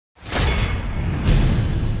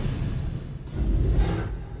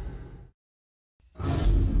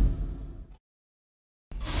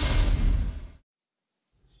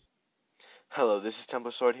Hello, this is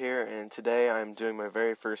Templar Sword here, and today I'm doing my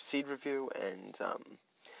very first seed review, and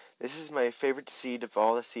this is my favorite seed of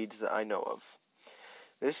all the seeds that I know of.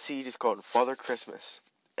 This seed is called Father Christmas,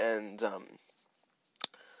 and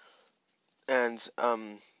as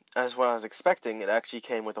what I was expecting, it actually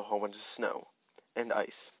came with a whole bunch of snow and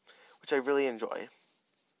ice, which I really enjoy.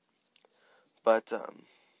 But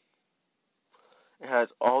it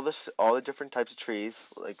has all the different types of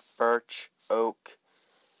trees, like birch, oak,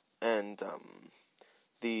 and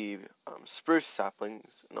the spruce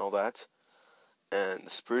saplings and all that, and the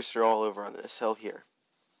spruce are all over on this hill here.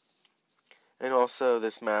 And also,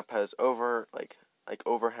 this map has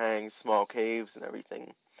overhangs, small caves, and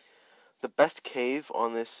everything. The best cave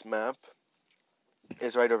on this map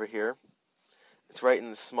is right over here. It's right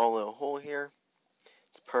in this small little hole here.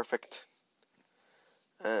 It's perfect,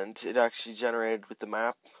 and it actually generated with the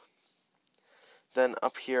map. Then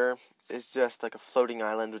up here is just like a floating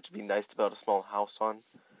island, which would be nice to build a small house on,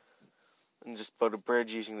 and just build a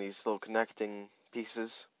bridge using these little connecting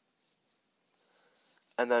pieces.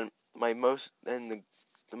 And then the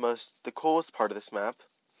coolest part of this map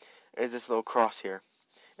is this little cross here.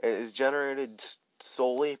 It is generated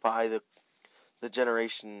solely by the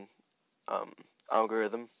generation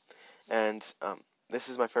algorithm, and this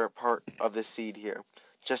is my favorite part of this seed here,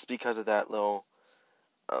 just because of that little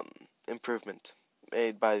improvement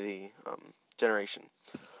made by the generation.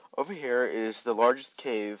 Over here is the largest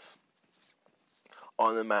cave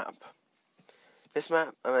on the map. This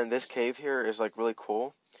cave here is like really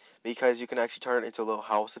cool because you can actually turn it into a little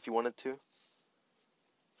house if you wanted to.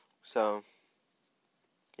 So,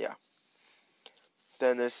 yeah.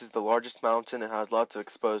 Then this is the largest mountain. It has lots of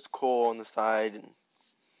exposed coal on the side and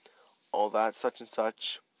all that, such and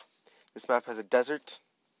such. This map has a desert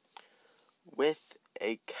with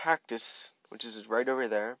a cactus, which is right over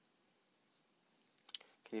there.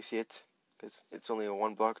 Can you see it? Because it's only a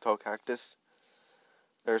 1 block tall cactus.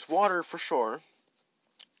 There's water for sure.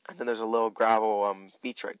 And then there's a little gravel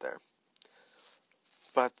beach right there.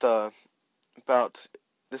 But about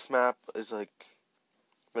this map is like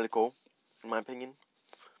really cool, in my opinion.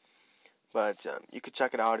 But you could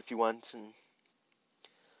check it out if you want, and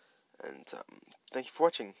thank you for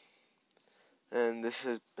watching. And this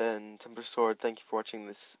has been Templar Sword. Thank you for watching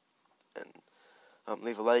this, and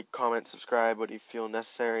leave a like, comment, subscribe, what you feel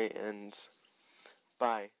necessary, and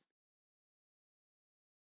bye.